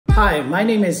Hi, my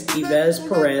name is Yves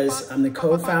Perez. I'm the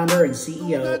co-founder and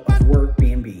CEO of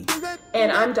Workbnb.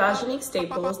 And I'm Dajanique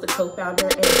Staples, the co-founder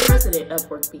and president of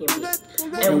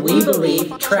Workbnb. And we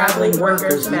believe traveling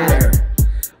workers matter.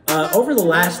 Over the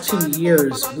last 2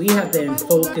 years, we have been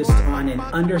focused on an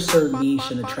underserved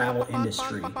niche in the travel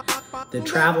industry, the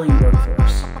traveling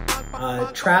workforce.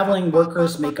 Traveling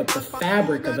workers make up the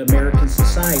fabric of American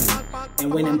society,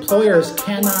 and when employers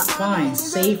cannot find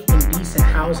safe and decent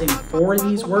housing for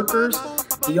these workers,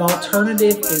 the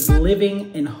alternative is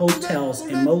living in hotels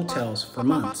and motels for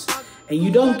months. And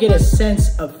you don't get a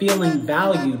sense of feeling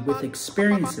valued with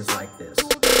experiences like this.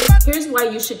 Here's why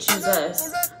you should choose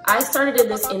us. I started in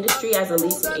this industry as a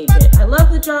leasing agent. I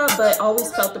love the job, but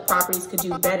always felt the properties could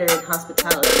do better in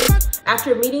hospitality.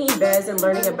 After meeting Yves and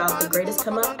learning about the greatest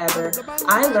come up ever,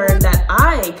 I learned that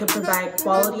I could provide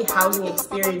quality housing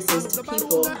experiences to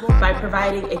people by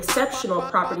providing exceptional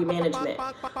property management.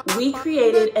 We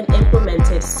created and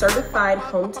implemented certified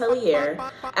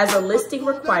hotelier as a listing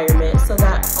requirement so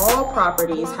that all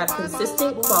properties have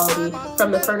consistent quality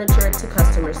from the furniture to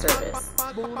customer service.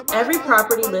 Every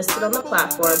property listed on the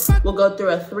platform will go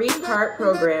through a 3-part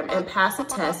program and pass a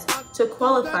test to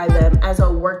qualify them as a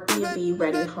Workbnb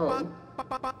ready home.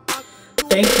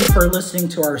 Thank you for listening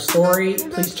to our story.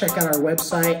 Please check out our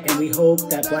website, and we hope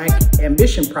that Black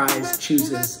Ambition Prize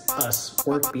chooses us,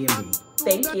 Workbnb.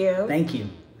 Thank you. Thank you.